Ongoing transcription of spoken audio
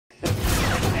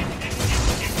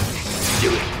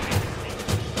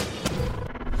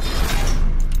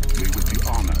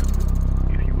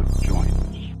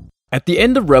At the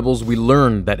end of Rebels, we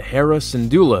learned that Hera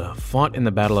Syndulla fought in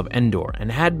the Battle of Endor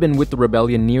and had been with the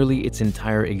rebellion nearly its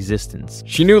entire existence.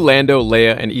 She knew Lando,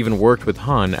 Leia, and even worked with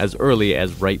Han as early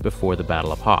as right before the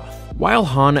Battle of Hoth. While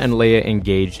Han and Leia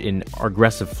engaged in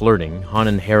aggressive flirting, Han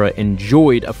and Hera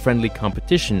enjoyed a friendly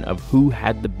competition of who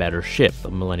had the better ship, the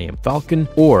Millennium Falcon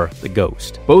or the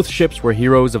Ghost. Both ships were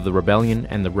heroes of the rebellion,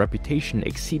 and the reputation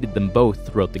exceeded them both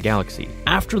throughout the galaxy.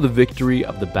 After the victory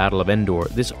of the Battle of Endor,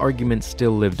 this argument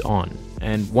still lived on.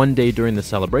 And one day during the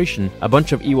celebration, a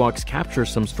bunch of Ewoks capture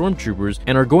some stormtroopers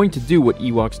and are going to do what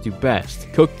Ewoks do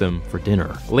best, cook them for dinner.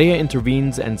 Leia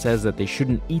intervenes and says that they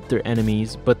shouldn't eat their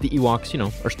enemies, but the Ewoks,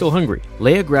 are still hungry.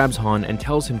 Leia grabs Han and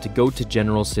tells him to go to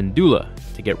General Syndulla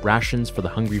to get rations for the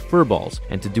hungry furballs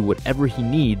and to do whatever he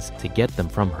needs to get them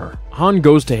from her. Han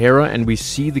goes to Hera and we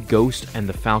see the Ghost and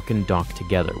the Falcon dock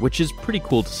together, which is pretty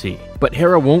cool to see. But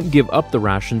Hera won't give up the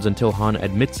rations until Han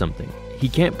admits something. He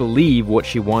can't believe what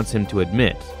she wants him to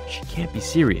admit. She can't be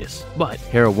serious. But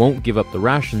Hera won't give up the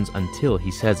rations until he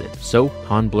says it. So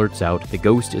Han blurts out, the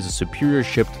Ghost is a superior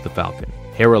ship to the Falcon.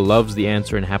 Hera loves the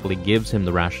answer and happily gives him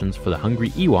the rations for the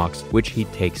hungry Ewoks, which he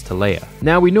takes to Leia.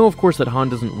 Now, we know of course that Han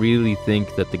doesn't really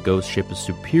think that the Ghost ship is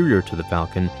superior to the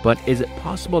Falcon, but is it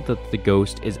possible that the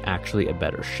Ghost is actually a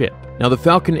better ship? Now, the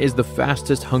Falcon is the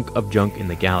fastest hunk of junk in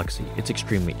the galaxy. It's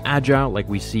extremely agile, like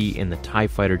we see in the TIE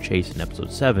fighter chase in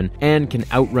Episode 7, and can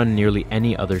outrun nearly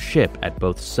any other ship at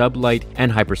both sublight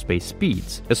and hyperspace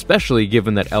speeds, especially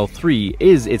given that L3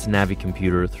 is its Navi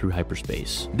computer through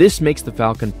hyperspace. This makes the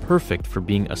Falcon perfect for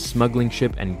being a smuggling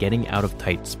ship and getting out of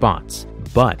tight spots.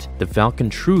 But the Falcon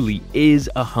truly is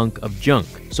a hunk of junk.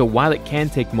 So while it can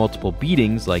take multiple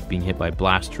beatings, like being hit by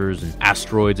blasters and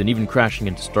asteroids and even crashing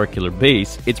into Starkiller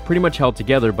Base, it's pretty much held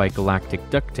together by galactic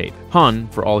duct tape. Han,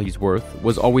 for all he's worth,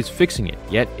 was always fixing it,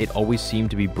 yet it always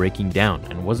seemed to be breaking down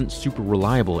and wasn't super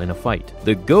reliable in a fight.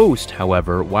 The Ghost,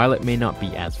 however, while it may not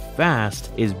be as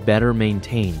fast, is better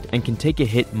maintained and can take a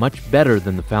hit much better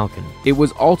than the Falcon. It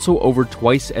was also over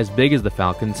twice as big as the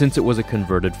Falcon since it was a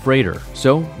converted freighter,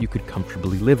 so you could comfortably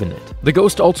live in it. The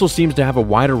Ghost also seems to have a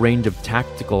wider range of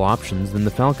tactical options than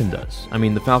the Falcon does. I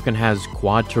mean, the Falcon has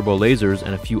quad turbo lasers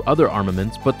and a few other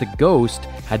armaments, but the Ghost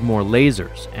had more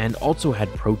lasers and also had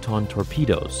proton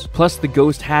torpedoes. Plus, the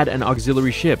Ghost had an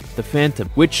auxiliary ship, the Phantom,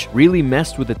 which really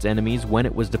messed with its enemies when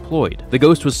it was deployed. The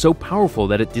Ghost was so powerful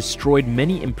that it destroyed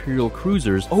many Imperial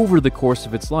cruisers over the course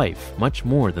of its life, much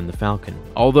more than the Falcon.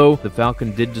 Although, the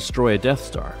Falcon did destroy a Death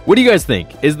Star. What do you guys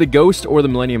think? Is the Ghost or the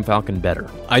Millennium Falcon better?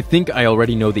 I think I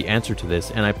already know the answer to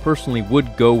this, and I personally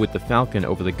would go with the Falcon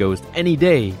over the Ghost any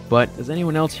day, but does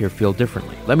anyone else here feel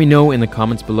differently? Let me know in the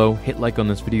comments below, hit like on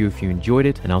this video if you enjoyed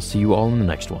it, and I'll see you all in the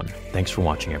next one. Thanks for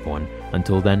watching, everyone.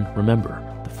 Until then, remember,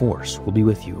 the Force will be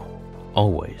with you,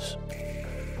 always.